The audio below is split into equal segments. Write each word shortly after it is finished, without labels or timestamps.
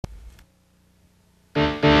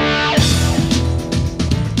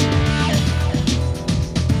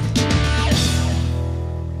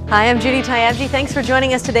Hi, I'm Judy Tyabji. Thanks for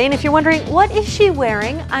joining us today. And if you're wondering, what is she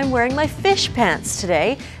wearing? I'm wearing my fish pants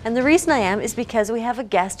today. And the reason I am is because we have a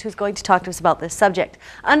guest who's going to talk to us about this subject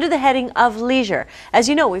under the heading of leisure. As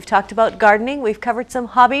you know, we've talked about gardening, we've covered some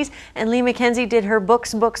hobbies, and Lee McKenzie did her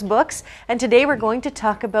books. And today we're going to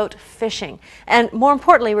talk about fishing. And more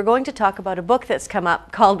importantly, we're going to talk about a book that's come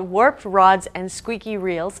up called Warped Rods and Squeaky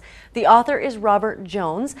Reels. The author is Robert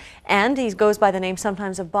Jones, and he goes by the name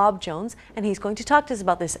sometimes of Bob Jones, and he's going to talk to us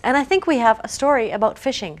about this. And I think we have a story about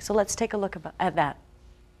fishing, so let's take a look at that.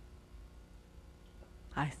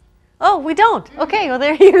 Oh, we don't. Okay, well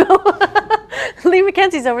there you go. Lee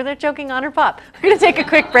McKenzie's over there choking on her pop. We're going to take a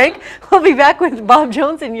quick break. We'll be back with Bob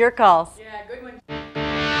Jones and your calls. Yeah, good one.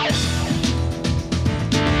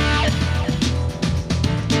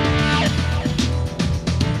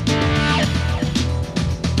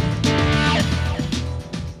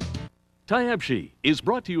 Tyabji is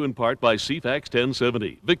brought to you in part by CFAX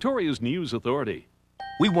 1070, Victoria's news authority.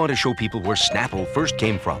 We want to show people where Snapple first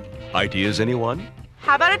came from. Ideas, anyone?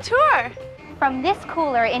 How about a tour? From this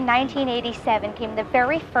cooler in 1987 came the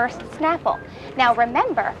very first Snapple. Now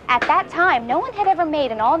remember, at that time, no one had ever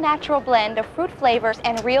made an all-natural blend of fruit flavors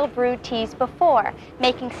and real brewed teas before,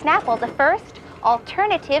 making Snapple the first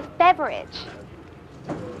alternative beverage.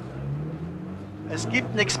 Es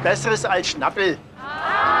gibt nichts Besseres als Schnappel.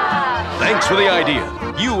 Thanks for the idea.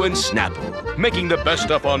 You and Snapple, making the best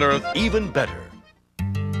stuff on earth even better.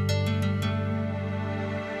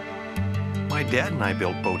 My dad and I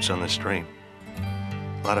built boats on the stream.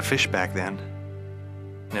 A lot of fish back then.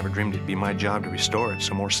 Never dreamed it'd be my job to restore it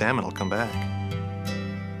so more salmon will come back.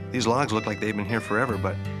 These logs look like they've been here forever,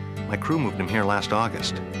 but my crew moved them here last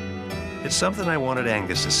August. It's something I wanted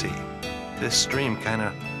Angus to see. This stream kind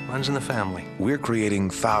of runs in the family. We're creating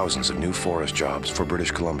thousands of new forest jobs for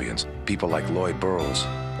British Columbians. People like Lloyd Burroughs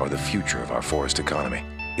are the future of our forest economy.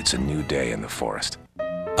 It's a new day in the forest.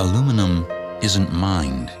 Aluminum isn't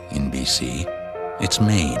mined in BC. It's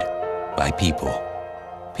made by people.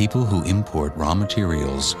 People who import raw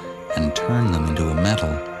materials and turn them into a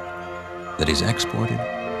metal that is exported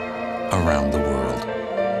around the world.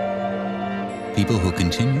 People who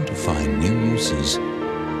continue to find new uses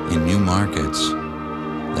in new markets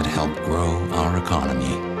that help grow our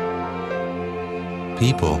economy.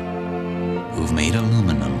 People who've made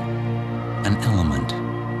aluminum an element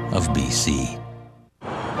of BC.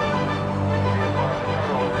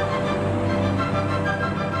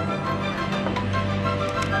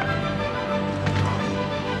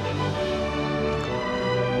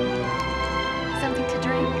 Something to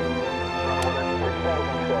drink?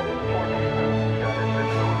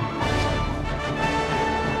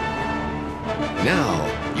 Now,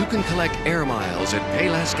 you can collect air miles at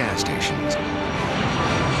Payless gas stations.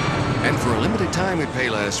 And for a limited time at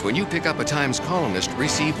Payless, when you pick up a Times columnist,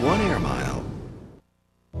 receive 1 air mile.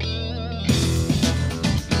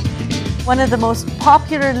 One of the most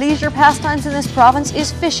popular leisure pastimes in this province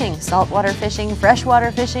is fishing. Saltwater fishing,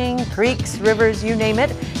 freshwater fishing, creeks, rivers, you name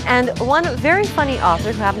it. And one very funny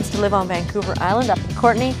author who happens to live on Vancouver Island up in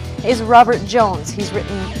Courtenay is Robert Jones. He's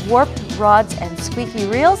written Warped Rods and Squeaky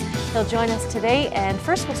Reels. He'll join us today, and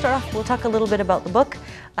first we'll start off, we'll talk a little bit about the book,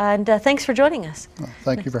 and thanks for joining us. Well,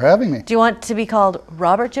 thank you for having me. Do you want to be called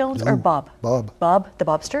Robert Jones or Bob? Bob. Bob, the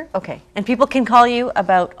Bobster? Okay. And people can call you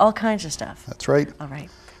about all kinds of stuff. That's right. All right.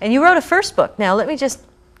 And you wrote a first book. Now, let me just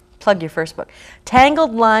plug your first book.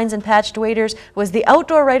 Tangled Lines and Patched Waders was the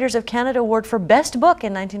Outdoor Writers of Canada Award for Best Book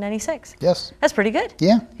in 1996. Yes. That's pretty good.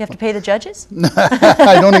 Yeah. You have to pay the judges?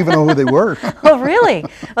 I don't even know who they were. Oh, really?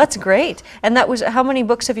 That's great. And that was, how many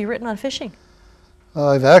books have you written on fishing?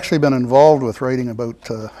 I've actually been involved with writing about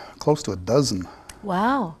close to a dozen.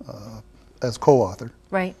 Wow. As co-author.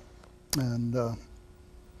 Right. And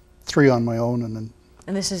 3 on my own, and then.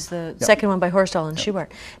 And this is the second one by Horsdall and Schubart.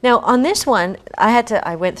 Now, on this one,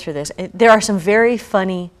 I went through this. There are some very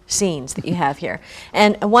funny scenes that you have here.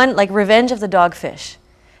 And one, like Revenge of the Dogfish.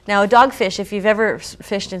 Now, a dogfish, if you've ever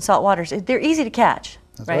fished in salt waters, they're easy to catch.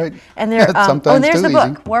 That's right. And they're, sometimes oh, there's the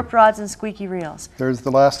easy. book, Warped Rods and Squeaky Reels. There's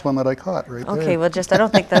the last one that I caught right there. Okay, well, just, I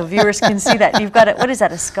don't think the viewers can see that. You've got it, what is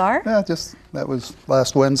that, a scar? Yeah, just, that was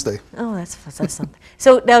last Wednesday. Oh, that's something.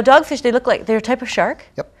 So now dogfish, they look like, they're a type of shark?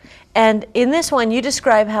 Yep. And in this one, you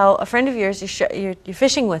describe how a friend of yours, you're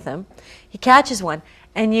fishing with him, he catches one,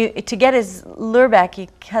 and you, to get his lure back, you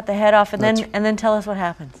cut the head off, and then tell us what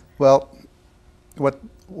happens. Well,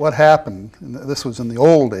 what happened, and this was in the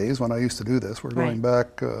old days when I used to do this, we're going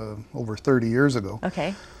back over 30 years ago.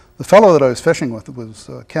 Okay. The fellow that I was fishing with was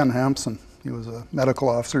Ken Hampson. He was a medical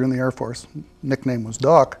officer in the Air Force. Nickname was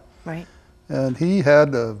Doc. Right. And he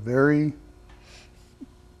had a very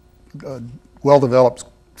well-developed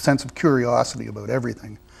sense of curiosity about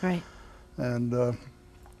everything. Right. And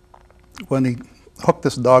when he hooked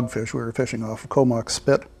this dogfish, we were fishing off of Comox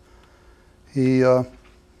Spit,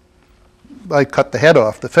 I cut the head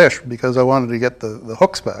off the fish because I wanted to get the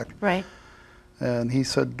hooks back. Right. And he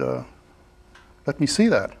said, let me see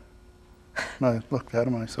that. And I looked at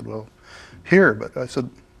him and I said, well, here, but I said,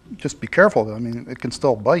 just be careful. I mean, it can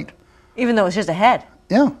still bite. Even though it's just a head.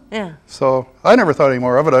 Yeah. Yeah. So I never thought any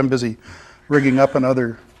more of it. I'm busy rigging up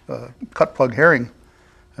another cut plug herring.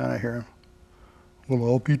 And I hear him, well,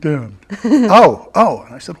 I'll be damned. Oh.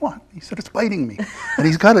 And I said, what? He said, it's biting me. And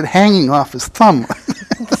he's got it hanging off his thumb.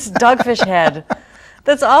 This dogfish head.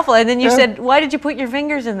 That's awful. And then you said, why did you put your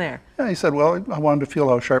fingers in there? Yeah, he said, well, I wanted to feel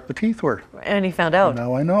how sharp the teeth were. And he found out.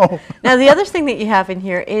 Now I know. Now, the other thing that you have in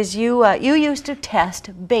here is you used to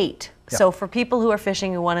test bait. Yeah. So for people who are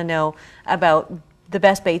fishing who want to know about the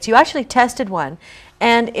best baits, you actually tested one.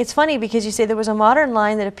 And it's funny because you say there was a modern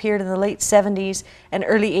line that appeared in the late 70s and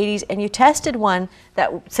early 80s, and you tested one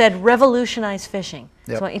that said revolutionize fishing.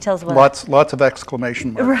 Yep. So why don't you tell us about that? Lots of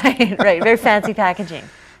exclamation marks. Right. Very fancy packaging.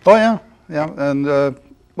 Oh, yeah. And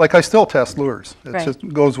like I still test lures. It just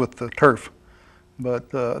goes with the turf. But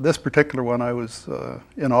this particular one, I was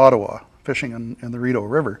in Ottawa fishing in the Rideau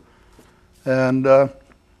River. And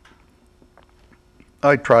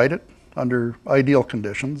I tried it under ideal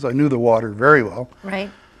conditions. I knew the water very well. Right.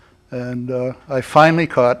 And I finally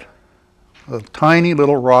caught a tiny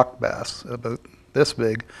little rock bass about this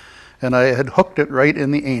big, and I had hooked it right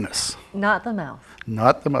in the anus. Not the mouth.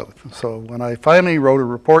 Not the mouth. So when I finally wrote a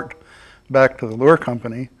report back to the lure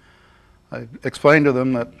company, I explained to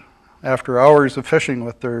them that after hours of fishing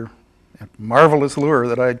with their marvelous lure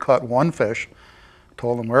that I had caught one fish,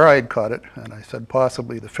 told them where I had caught it, and I said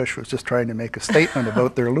possibly the fish was just trying to make a statement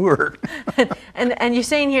about their lure. and you're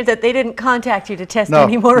saying here that they didn't contact you to test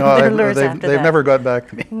any more of their lures after that? They've never got back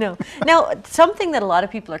to me. No. Now, something that a lot of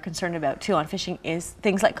people are concerned about too on fishing is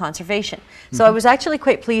things like conservation. So I was actually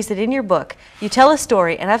quite pleased that in your book you tell a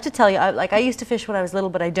story, and I have to tell you, I used to fish when I was little,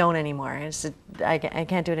 but I don't anymore. I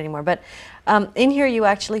can't do it anymore. But in here you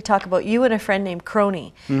actually talk about you and a friend named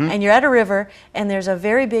Crony, and you're at a river, and there's a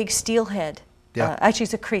very big steelhead. Yeah. Actually,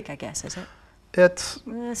 it's a creek, I guess, is it? It's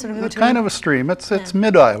sort of kind of a stream. It's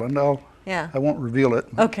mid-island. Yeah. I won't reveal it.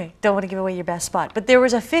 Okay, don't want to give away your best spot. But there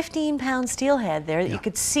was a 15-pound steelhead there that you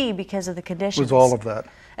could see because of the It conditions. was all of that.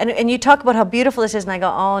 And you talk about how beautiful this is, and I go,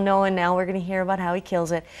 oh no, and now we're going to hear about how he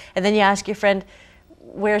kills it. And then you ask your friend,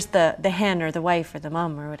 where's the hen or the wife or the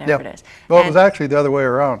mom or whatever it is. Well, it was actually the other way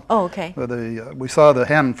around. Oh, okay. We saw the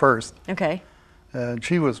hen first. Okay. And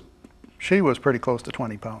she was pretty close to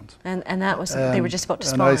 20 pounds. And that was, they were just about to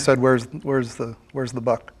spawn. And I said, where's the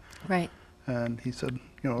buck? Right. And he said,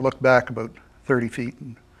 look back about 30 feet.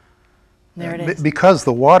 And there it is. Because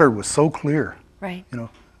the water was so clear. Right.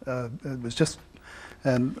 It was just,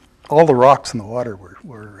 and all the rocks in the water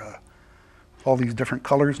were all these different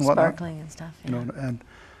colors and whatnot. Sparkling and stuff. Yeah. And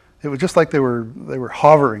it was just like they were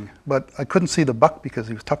hovering, but I couldn't see the buck because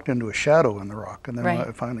he was tucked into a shadow in the rock. And then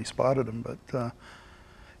I finally spotted him, but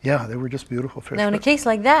yeah, they were just beautiful fish. Now, in a case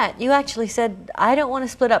like that, you actually said, I don't want to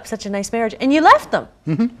split up such a nice marriage. And you left them.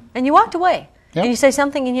 And you walked away. Yep. And you say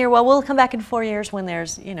something in here, well, we'll come back in 4 years when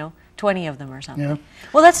there's, 20 of them or something. Yeah.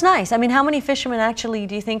 Well, that's nice. I mean, how many fishermen actually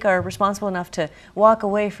do you think are responsible enough to walk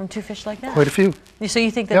away from two fish like that? Quite a few. So you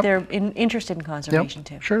think that they're interested in conservation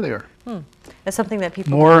too? Sure they are. That's something that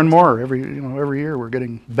people... More and more. Every year we're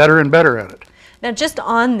getting better and better at it. Now, just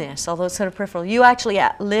on this, although it's sort of peripheral, you actually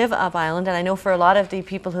live up island, and I know for a lot of the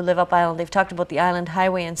people who live up island, they've talked about the island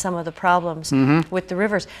highway and some of the problems with the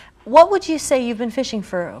rivers. What would you say, you've been fishing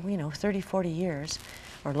for 30, 40 years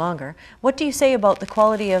or longer, what do you say about the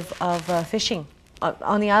quality of fishing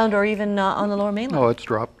on the island or even on the lower mainland? Oh, it's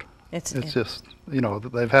dropped. It's just,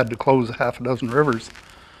 they've had to close half a dozen rivers.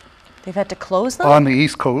 They've had to close them? On the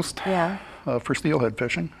East Coast. Yeah. For steelhead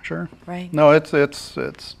fishing, sure. Right. No, it's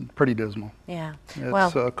pretty dismal. Yeah.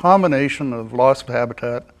 It's a combination of loss of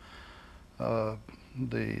habitat, the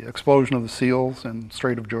explosion of the seals in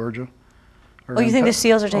Strait of Georgia. Oh, you think the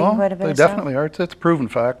seals are taking quite a bit of stuff? They definitely are. It's a proven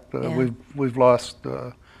fact. We've lost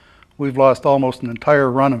almost an entire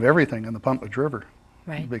run of everything in the Puntledge River,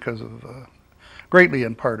 because of greatly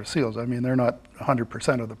in part of seals. I mean, they're not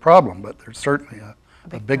 100% of the problem, but they're certainly a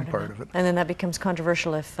big part of it. And then that becomes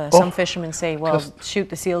controversial if some fishermen say, well, shoot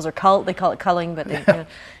the seals, or they call it culling, but they,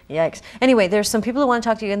 yikes. Anyway, there's some people who want to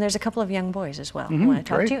talk to you, and there's a couple of young boys as well who want to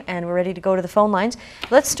talk to you, and we're ready to go to the phone lines.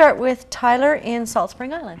 Let's start with Tyler in Salt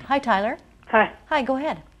Spring Island. Hi, Tyler. Hi. Hi, go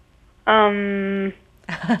ahead. I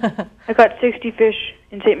caught 60 fish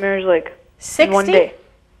in St. Mary's Lake 60? in one day.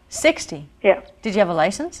 60? Yeah. Did you have a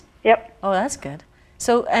license? Yep. Oh, that's good.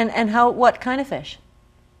 So, and what kind of fish?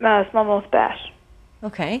 Smallmouth bass.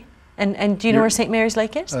 Okay. And do you know where St. Mary's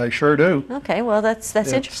Lake is? I sure do. Okay, well, that's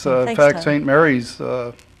interesting. In Thanks, fact, Tyler. St. Mary's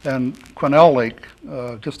and Quesnel Lake,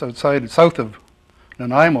 just south of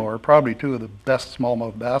Nanaimo, are probably two of the best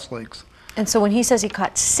smallmouth bass lakes. And so when he says he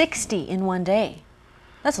caught 60 in one day,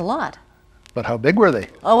 that's a lot. But how big were they?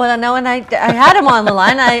 Oh, well, no, and I had him on the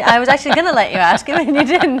line. I was actually going to let you ask him, and you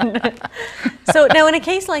didn't. So now in a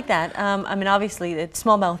case like that, I mean, obviously, the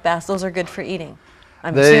smallmouth bass, those are good for eating.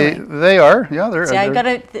 I'm assuming. They are, yeah. See, I got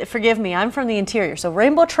to forgive me. I'm from the interior, so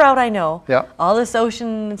rainbow trout I know. Yeah. All this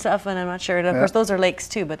ocean and stuff, and I'm not sure. And of course, those are lakes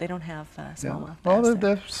too, but they don't have smallmouth bass. Well,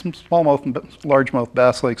 there's some smallmouth and largemouth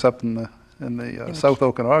bass lakes up in the South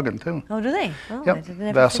Okanagan too. Oh, do they? Oh, yep. I did never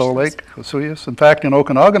fish Vaso those. Lake, Osoyoos. In fact, in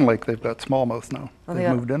Okanagan Lake, they've got smallmouth now. Oh, they've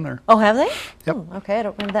moved in there. Oh, have they? Yep. Oh, okay, I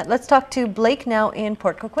don't remember that. Let's talk to Blake now in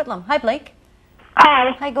Port Coquitlam. Hi, Blake. Hi.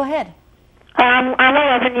 Hi, go ahead. I'm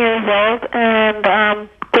 11 years old, and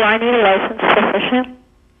do I need a license for fishing?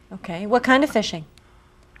 Okay, what kind of fishing?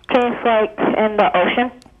 Just like in the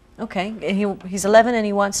ocean. Okay, he's 11 and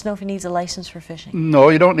he wants to know if he needs a license for fishing. No,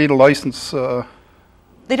 you don't need a license.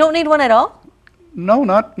 They don't need one at all? No,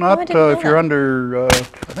 not I didn't know if you're that. under, I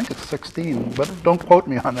think it's 16, but don't quote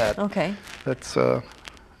me on that. Okay. That's,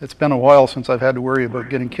 it's been a while since I've had to worry about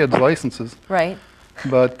getting kids' licenses. Right.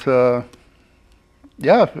 But,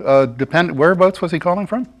 yeah, whereabouts was he calling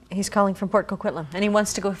from? He's calling from Port Coquitlam, and he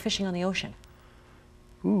wants to go fishing on the ocean.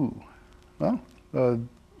 Ooh, well,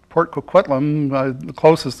 Port Coquitlam, the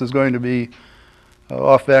closest is going to be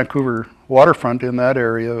off Vancouver waterfront in that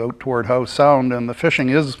area out toward Howe Sound, and the fishing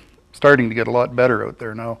is starting to get a lot better out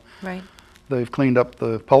there now. Right. They've cleaned up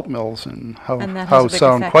the pulp mills in And that has Howe a big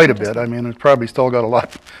Sound effect, quite a doesn't bit. it? I mean, it's probably still got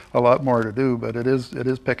a lot more to do, but it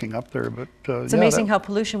is picking up there. But It's yeah, amazing how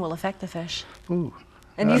pollution will affect the fish. Ooh.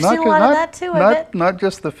 And you've seen a lot of that too, I bet? Not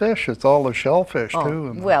just the fish, it's all the shellfish Oh, too.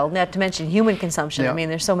 And well, not to mention human consumption. Yeah. I mean,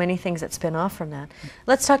 there's so many things that spin off from that.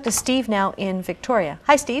 Let's talk to Steve now in Victoria.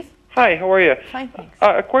 Hi, Steve. Hi, how are you? Fine, thanks.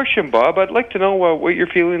 A question, Bob. I'd like to know what your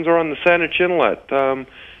feelings are on the Saanich Inlet. I'm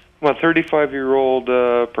a 35-year-old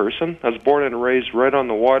person. I was born and raised right on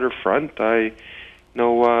the waterfront. I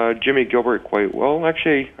know Jimmy Gilbert quite well.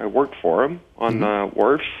 Actually, I worked for him on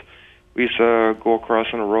wharfs. We used to go across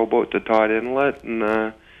on a rowboat to Todd Inlet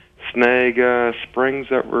and snag springs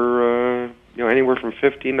that were anywhere from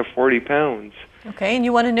 15 to 40 pounds. Okay, and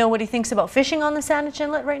you want to know what he thinks about fishing on the Saanich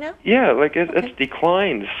Inlet right now? Yeah, like it's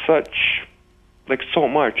declined so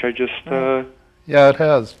much. I just yeah, it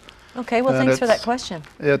has. Okay, well, And thanks for that it's- question.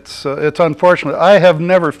 It's unfortunate. I have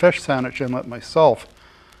never fished Saanich Inlet myself,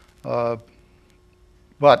 but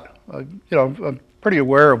I'm pretty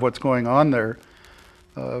aware of what's going on there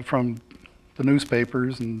from the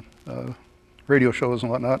newspapers and radio shows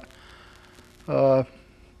and whatnot.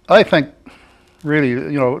 I think really,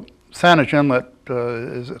 Saanich Inlet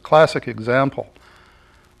is a classic example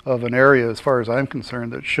of an area, as far as I'm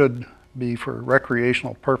concerned, that should be for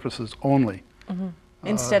recreational purposes only.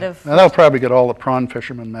 Instead of... And that'll probably get all the prawn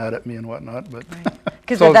fishermen mad at me and whatnot, but...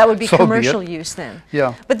 Because so- that would be so commercial it. use then.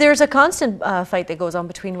 Yeah. But there's a constant fight that goes on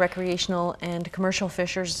between recreational and commercial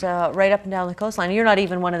fishers right up and down the coastline. You're not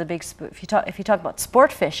even one of the big... If you talk about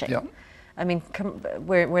sport fishing, Yeah. I mean,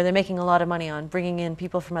 where they're making a lot of money on bringing in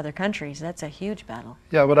people from other countries, that's a huge battle.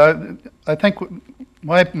 Yeah, but I think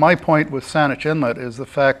my point with Saanich Inlet is the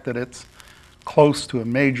fact that it's close to a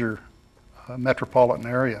major metropolitan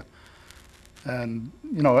area, and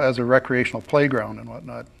as a recreational playground and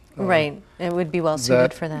whatnot. Right, it would be well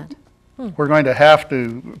suited for that. We're going to have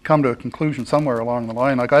to come to a conclusion somewhere along the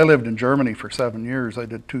line. Like I lived in Germany for 7 years. I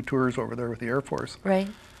did 2 tours over there with the Air Force. Right.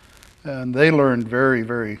 And they learned very,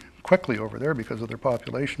 very quickly over there because of their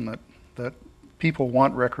population that people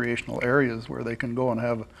want recreational areas where they can go and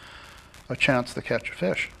have a chance to catch a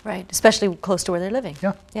fish. Right, especially close to where they're living.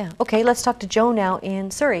 Yeah. Yeah. Okay, let's talk to Joe now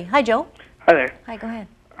in Surrey. Hi, Joe. Hi there. Hi, go ahead.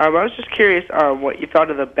 I was just curious what you thought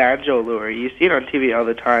of the banjo lure. You see it on TV all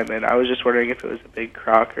the time, and I was just wondering if it was a big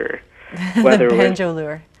crock or whether The it was... banjo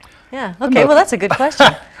lure. Yeah, okay, well, that's a good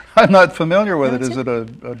question. I'm not familiar with it. That's Is it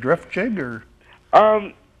a drift jig or?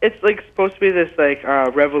 It's like supposed to be this like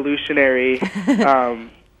revolutionary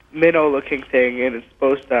minnow-looking thing, and it's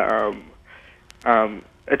supposed to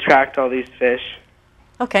attract all these fish.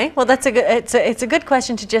 Okay, well, that's it's a good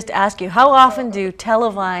question to just ask you. How often do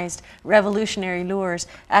televised revolutionary lures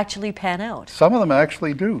actually pan out? Some of them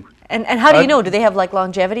actually do. And how do you know? Do they have like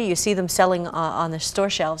longevity? You see them selling on the store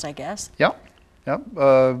shelves, I guess. Yeah,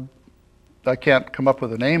 yeah. I can't come up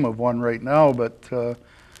with a name of one right now, but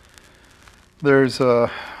there's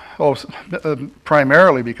Oh,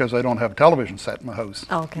 primarily because I don't have a television set in my house.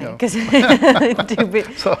 Okay, you know. because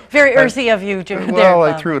So very earthy of you, well, there,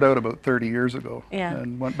 I threw it out about 30 years ago. Yeah.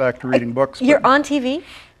 And went back to reading books. You're on TV?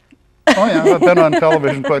 Oh yeah, I've been on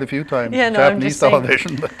television quite a few times. Yeah, no, Japanese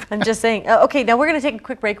television. But I'm just saying. Okay, now we're going to take a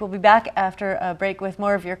quick break. We'll be back after a break with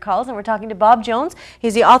more of your calls, and we're talking to Bob Jones.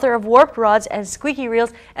 He's the author of Warped Rods and Squeaky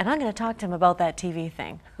Reels, and I'm going to talk to him about that TV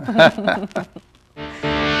thing.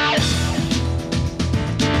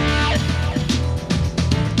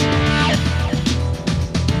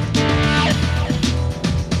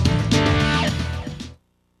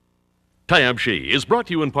 Tyabji is brought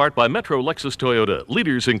to you in part by Metro Lexus Toyota,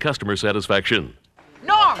 leaders in customer satisfaction.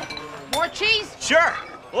 Norm, more cheese? Sure.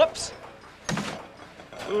 Whoops.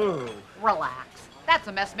 Ooh. Relax. That's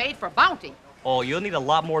a mess made for Bounty. Oh, you'll need a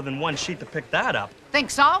lot more than one sheet to pick that up. Think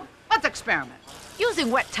so? Let's experiment. Using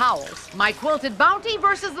wet towels, my quilted Bounty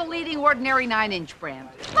versus the leading ordinary 9-inch brand.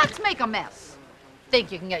 Let's make a mess.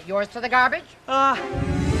 Think you can get yours to the garbage?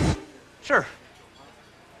 Sure.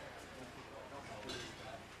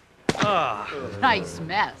 Nice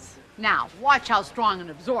mess. Now, watch how strong and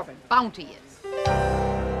absorbent Bounty is.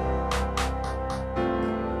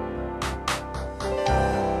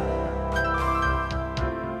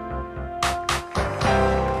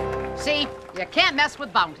 See? You can't mess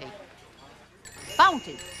with Bounty.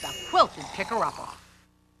 Bounty, the quilted picker-upper.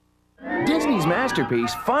 Disney's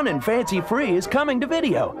masterpiece, Fun and Fancy Free, is coming to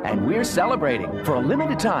video, and we're celebrating. For a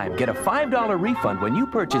limited time, get a $5 refund when you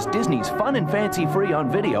purchase Disney's Fun and Fancy Free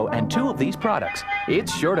on video and 2 of these products.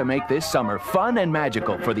 It's sure to make this summer fun and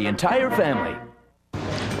magical for the entire family.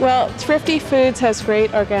 Well, Thrifty Foods has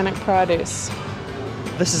great organic produce.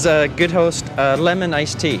 This is a Good Host lemon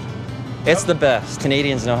iced tea. It's the best.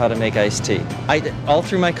 Canadians know how to make iced tea. All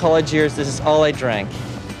through my college years, this is all I drank.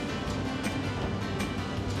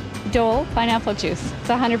 Dole pineapple juice. It's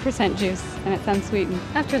 100% juice, and it's unsweetened.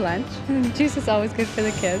 After lunch, juice is always good for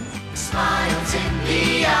the kids. Smiles in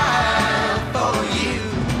the aisle for you.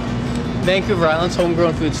 Vancouver Island's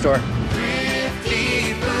homegrown food store.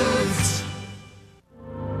 Thrifty Foods.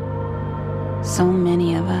 So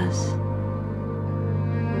many of us.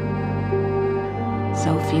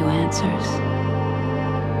 So few answers.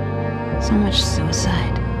 So much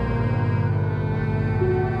suicide.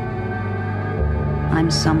 I'm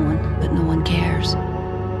someone, but no one cares.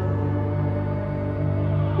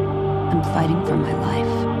 I'm fighting for my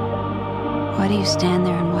life. Why do you stand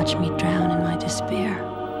there and watch me drown in my despair?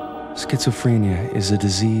 Schizophrenia is a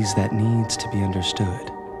disease that needs to be understood.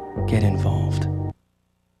 Get involved.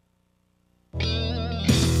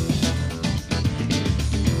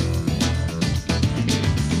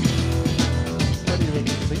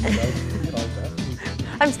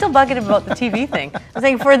 I'm still bugging him about the TV thing. I'm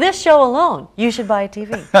saying for this show alone, you should buy a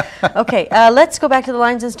TV. Okay, let's go back to the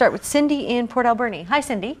lines and start with Cindy in Port Alberni. Hi,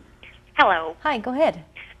 Cindy. Hello. Hi, go ahead.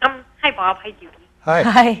 Hi, Bob. Hi, Judy. Hi.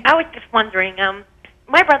 Hi. I was just wondering,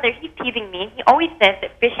 my brother, he's teasing me, and he always says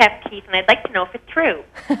that fish have teeth, and I'd like to know if it's true.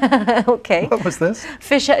 Okay. What was this?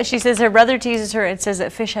 Fish. She says her brother teases her and says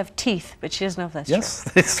that fish have teeth, but she doesn't know if that's true. Yes,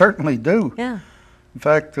 they certainly do. Yeah. In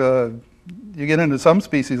fact, you get into some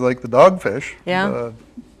species like the dogfish. Yeah.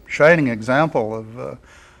 Shining example of,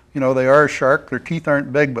 they are a shark. Their teeth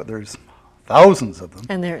aren't big, but there's thousands of them.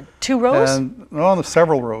 And there are 2 rows? And there's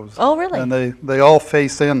several rows. Oh, really? And they all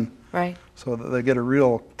face in. Right. So that they get a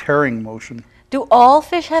real tearing motion. Do all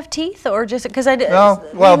fish have teeth, or just because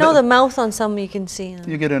the mouth on some you can see?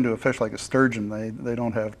 You get into a fish like a sturgeon, they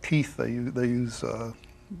don't have teeth. They use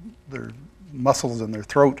their muscles in their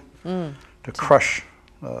throat to crush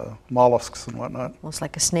mollusks and whatnot. Almost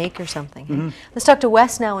like a snake or something. Mm-hmm. Let's talk to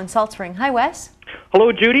Wes now in Salt Spring. Hi, Wes.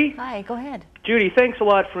 Hello, Judy. Hi, go ahead. Judy, thanks a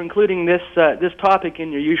lot for including this topic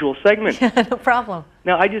in your usual segment. No problem.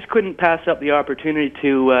 Now, I just couldn't pass up the opportunity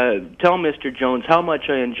to tell Mr. Jones how much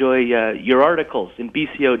I enjoy your articles in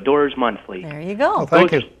BC Outdoors Monthly. There you go. Oh,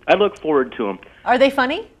 thank you. I look forward to them. Are they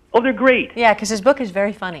funny? Oh, they're great. Yeah, because his book is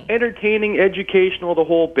very funny. Entertaining, educational, the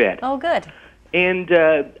whole bit. Oh, good. And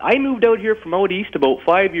I moved out here from out east about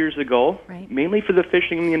 5 years ago, mainly for the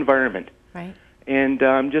fishing and the environment. Right. And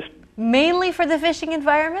just... Mainly for the fishing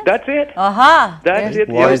environment? That's it. Aha. That's it.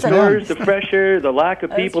 The outdoors, the fresh air, the lack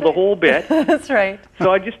of people, the whole bit. That's right.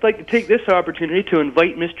 So I'd just like to take this opportunity to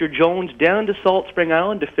invite Mr. Jones down to Salt Spring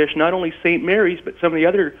Island to fish not only St. Mary's, but some of the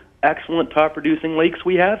other excellent top-producing lakes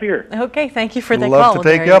we have here. Okay, thank you for the Love call. to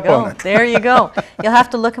take there you up on it. There you go. You'll have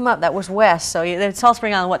to look him up. That was Wes. So Salt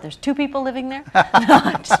Spring Island, what, there's 2 people living there? No,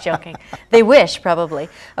 I'm just joking. They wish, probably.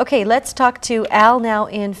 Okay, let's talk to Al now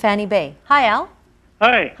in Fanny Bay. Hi, Al.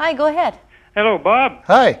 Hi. Hi, go ahead. Hello, Bob.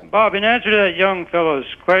 Hi. Bob, in answer to that young fellow's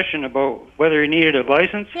question about whether he needed a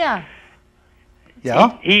license, Yeah.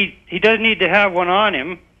 Yeah? he does need to have one on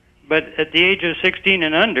him, but at the age of 16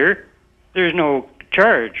 and under, there's no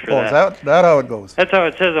charge for Oh, that. is that how it goes? That's how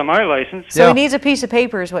it says on my license. So he needs a piece of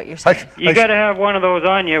paper is what you're saying. You got to have one of those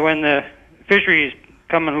on you when the fisheries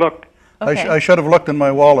come and look. I should have looked in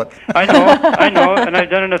my wallet. I know, and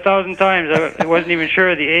I've done it 1,000 times. I wasn't even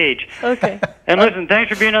sure of the age. Okay. And listen,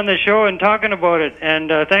 thanks for being on the show and talking about it,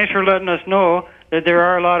 and thanks for letting us know that there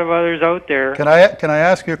are a lot of others out there. Can I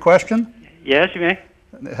ask you a question? Yes, you may.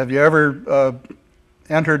 Have you ever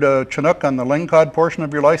entered a Chinook on the lingcod portion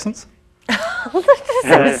of your license?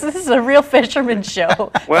 This is a real fisherman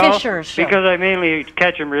show. Well, Fisher show. because I mainly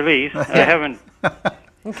catch and release, I haven't.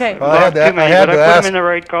 Okay. Well, I had to too many, I but I put them in the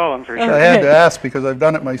right column for sure. I had to ask because I've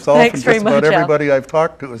done it myself, Thanks and very just about much, Al. everybody I've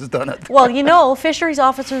talked to has done it. Well, you know, fisheries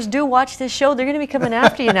officers do watch this show. They're going to be coming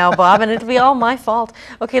after you now, Bob, and it'll be all my fault.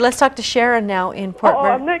 Okay, let's talk to Sharon now in Port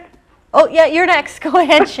Mer- I'm next. Oh, yeah, you're next. Go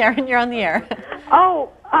ahead, Sharon. You're on the air.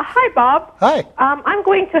 Hi, Bob. Hi. I'm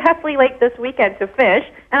going to Heffley Lake this weekend to fish,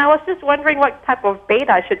 and I was just wondering what type of bait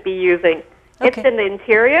I should be using. It's in the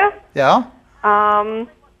interior. Yeah?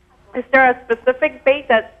 Is there a specific bait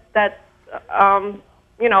that's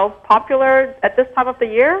popular at this time of the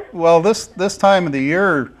year? Well, this time of the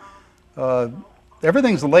year,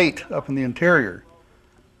 everything's late up in the interior.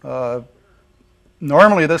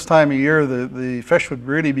 Normally this time of year, the fish would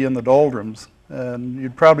really be in the doldrums, and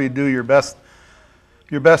you'd probably do your best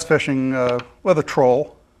fishing with a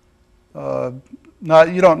troll. You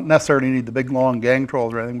don't necessarily need the big long gang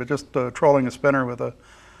trolls or anything, but just trolling a spinner with a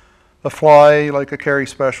fly like a carry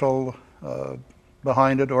special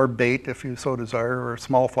behind it, or bait if you so desire, or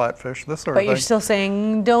small flatfish, this sort of But thing. you're still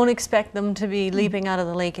saying don't expect them to be leaping out of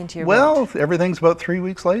the lake into your Well, boat. everything's about 3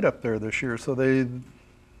 weeks late up there this year, so they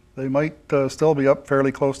might still be up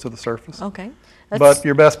fairly close to the surface. Okay. But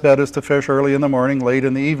your best bet is to fish early in the morning, late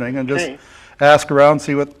in the evening, and just ask around,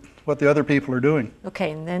 see what the other people are doing.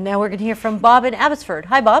 Okay, and then now we're going to hear from Bob in Abbotsford.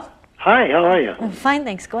 Hi, Bob. Hi, how are you? Fine,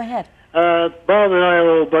 thanks. Go ahead. Bob and I are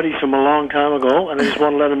little buddies from a long time ago, and I just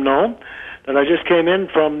want to let him know that I just came in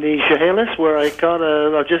from the Chehalis, where I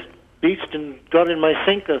just beached and got in my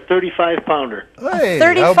sink a 35-pounder. Hey,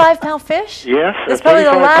 35-pound fish? Yes, That's a probably the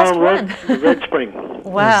 35-pound last red spring.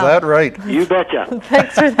 Wow. Is that right? You betcha.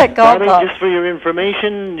 Thanks for that call, Bobby, Bob. just for your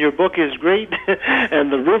information, your book is great,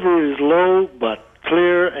 and the river is low but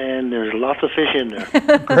clear, and there's lots of fish in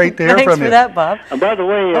there. Great to hear Thanks from for you. that, Bob. And by the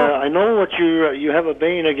way, I know what you have a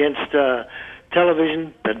bane against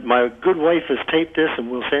television, but my good wife has taped this, and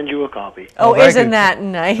we'll send you a copy. Oh, thank isn't you. that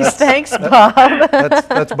nice? Thanks, Bob.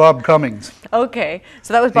 That's Bob Cummings. Okay,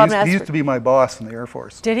 so that was He Bob used, he used Nasford. to be my boss in the Air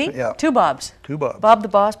Force. Did he? Yeah. Two Bobs. Two Bobs. Bob the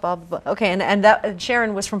boss, Bob the boss. Okay, and that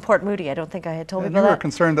Sharon was from Port Moody. I don't think I had told And you you about were that.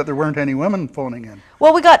 concerned that there weren't any women phoning in.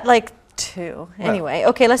 Well, we got like two. Anyway,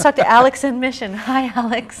 okay, let's talk to Alex in Mission. Hi,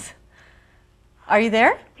 Alex. Are you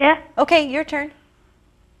there? Yeah. Okay, your turn.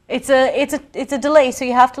 It's a delay, so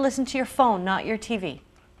you have to listen to your phone, not your TV.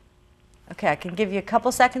 Okay, I can give you a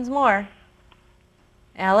couple seconds more.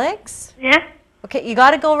 Alex? Yeah? Okay, you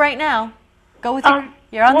got to go right now. Go with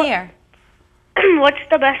you're on the air. What's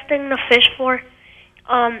the best thing to fish for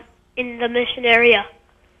in the Mission area?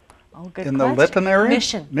 Oh, good In question. the Lytton area?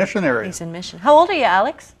 Mission. Mission area. He's in Mission. How old are you,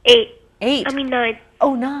 Alex? 8. 8. I mean 9.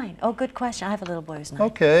 Oh, 9. Oh, good question. I have a little boy who's 9.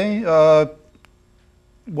 Okay.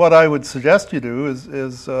 What I would suggest you do is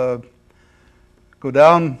go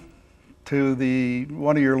down to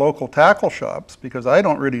one of your local tackle shops, because I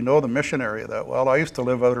don't really know the Mission area that well. I used to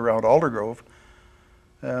live out around Aldergrove,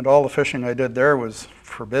 and all the fishing I did there was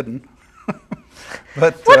forbidden.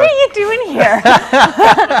 But what are you doing here?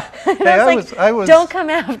 I was don't come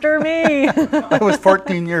after me. I was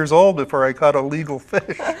 14 years old before I caught a legal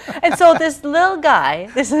fish. And so this little guy,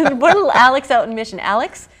 this little Alex out in Mission,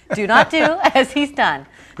 Alex, do not do as he's done.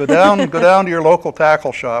 Go down to your local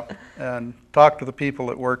tackle shop and talk to the people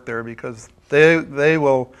that work there, because they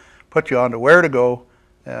will put you on to where to go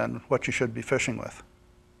and what you should be fishing with.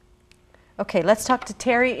 Okay, let's talk to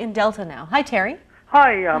Terry in Delta now. Hi, Terry.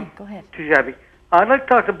 Hi, go ahead. Tyabji. I'd like to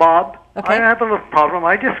talk to Bob. Okay. I have a little problem.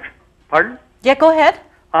 Pardon? Yeah, go ahead.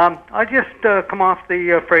 I just come off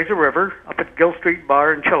the Fraser River up at Gill Street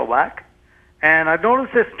Bar in Chilliwack, and I've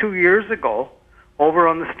noticed this 2 years ago over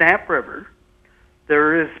on the Stamp River.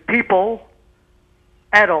 There is people,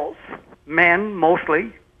 adults, men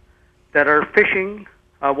mostly, that are fishing.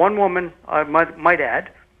 One woman, I might add,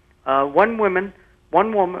 one woman,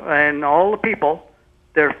 and all the people,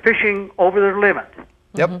 they're fishing over their limit.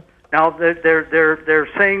 Yep. Now they're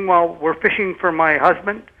saying, well, we're fishing for my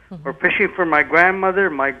husband, or fishing for my grandmother,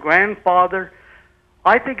 my grandfather.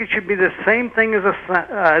 I think it should be the same thing as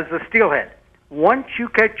a steelhead. Once you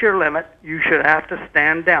catch your limit, you should have to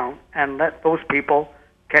stand down and let those people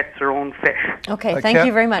catch their own fish. Okay, thank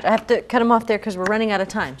you very much. I have to cut him off there because we're running out of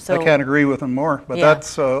time. So I can't agree with him more, but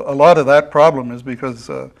that's a lot of that problem is because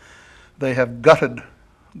they have gutted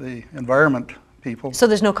the environment people. So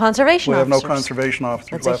there's no conservation officers. We have no conservation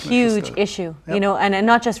officers. That's a huge issue, you know, and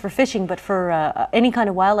not just for fishing, but for any kind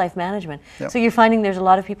of wildlife management. Yep. So you're finding there's a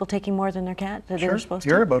lot of people taking more than they're supposed to.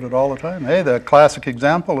 Hear about it all the time. Hey, the classic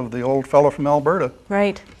example of the old fellow from Alberta.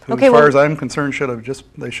 Right. Who, as far as I'm concerned,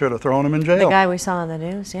 they should have thrown him in jail. The guy we saw on the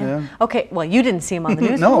news, yeah. Okay, well, you didn't see him on the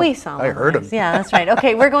news, no, but we saw him. I heard him. Yeah, that's right.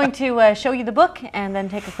 Okay, we're going to show you the book and then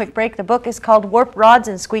take a quick break. The book is called Warped Rods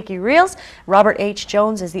and Squeaky Reels. Robert H.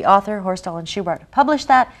 Jones is the author. Horsdal and Schubart published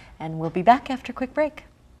that, and we'll be back after a quick break.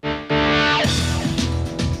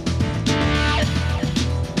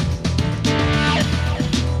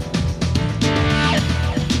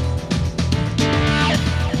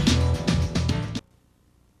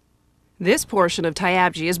 This portion of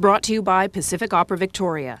Tyabji is brought to you by Pacific Opera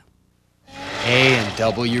Victoria.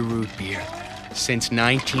 A&W root beer. Since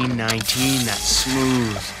 1919, that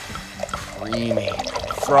smooth, creamy,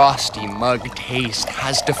 frosty mug taste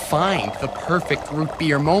has defined the perfect root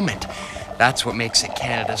beer moment. That's what makes it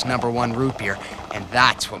Canada's #1 root beer, and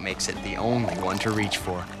that's what makes it the only one to reach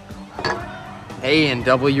for.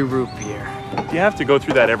 A&W root beer. You have to go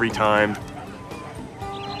through that every time.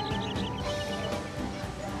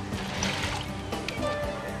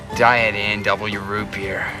 Diet A&W root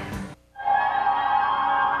beer.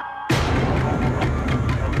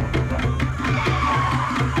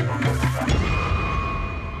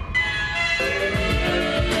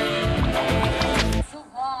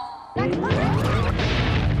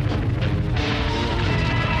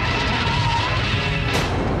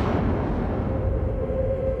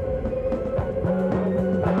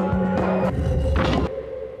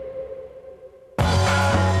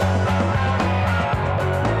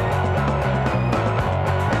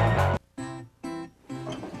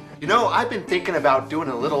 You know, I've been thinking about doing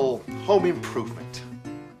a little home improvement.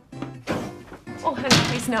 Oh, honey,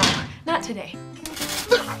 please no. Not today.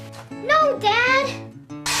 No, Dad!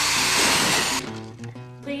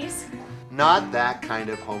 Please? Not that kind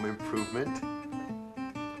of home improvement.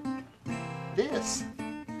 This.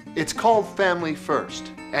 It's called Family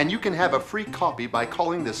First, and you can have a free copy by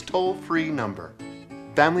calling this toll-free number.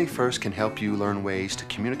 Family First can help you learn ways to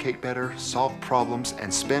communicate better, solve problems,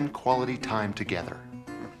 and spend quality time together.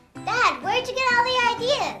 Dad, where'd you get all the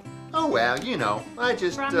ideas? Oh, well, you know, I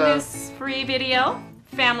just, From this free video,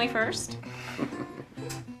 Family First.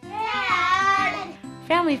 Dad!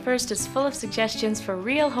 Family First is full of suggestions for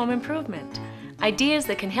real home improvement. Ideas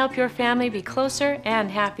that can help your family be closer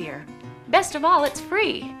and happier. Best of all, it's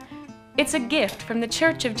free. It's a gift from the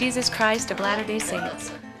Church of Jesus Christ of Latter-day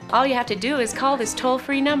Saints. All you have to do is call this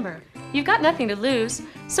toll-free number. You've got nothing to lose,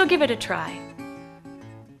 so give it a try.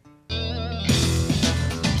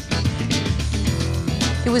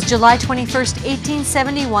 It was July 21st,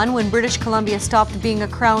 1871 when British Columbia stopped being a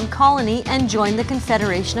crown colony and joined the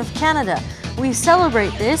Confederation of Canada. We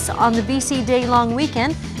celebrate this on the BC Day long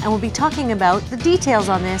weekend, and we'll be talking about the details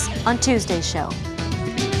on this on Tuesday's show.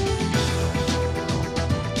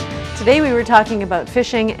 Today we were talking about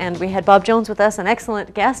fishing, and we had Bob Jones with us, an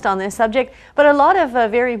excellent guest on this subject, but a lot of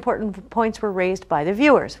very important points were raised by the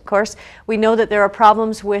viewers. Of course, we know that there are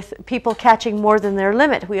problems with people catching more than their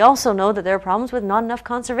limit. We also know that there are problems with not enough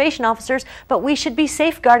conservation officers, but we should be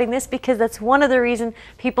safeguarding this because that's one of the reasons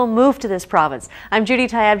people move to this province. I'm Judy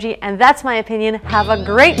Tyabji, and that's my opinion. Have a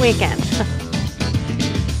great weekend.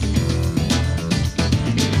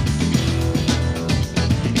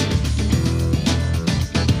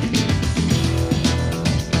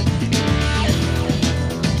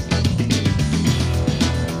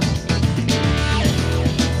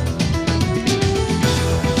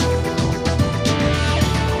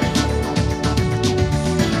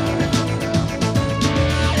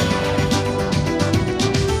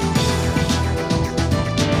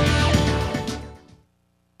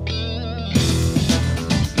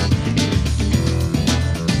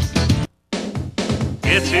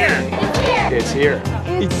 It's here. It's here.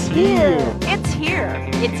 It's here. It's here.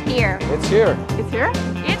 It's here. It's here. It's here.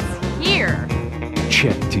 It's here.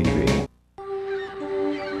 Check TV.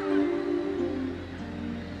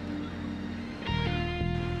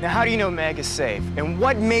 Now, how do you know Meg is safe? And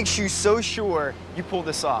what makes you so sure you pulled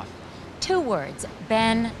this off? 2 words,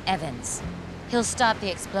 Ben Evans. He'll stop the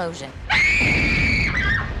explosion.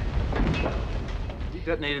 He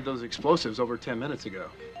detonated those explosives over 10 minutes ago.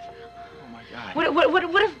 Oh my God. What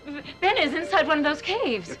if Ben is inside one of those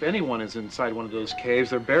caves? If anyone is inside one of those caves,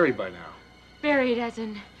 they're buried by now. Buried as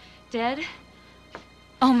in dead?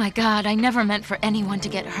 Oh my God, I never meant for anyone to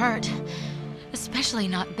get hurt. Especially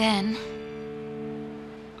not Ben.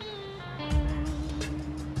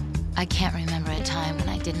 I can't remember a time when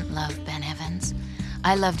I didn't love Ben Evans.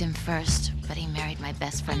 I loved him first, but he married my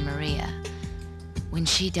best friend Maria. When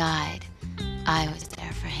she died, I was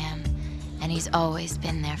there for him, and he's always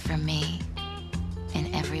been there for me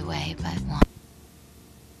in every way but one.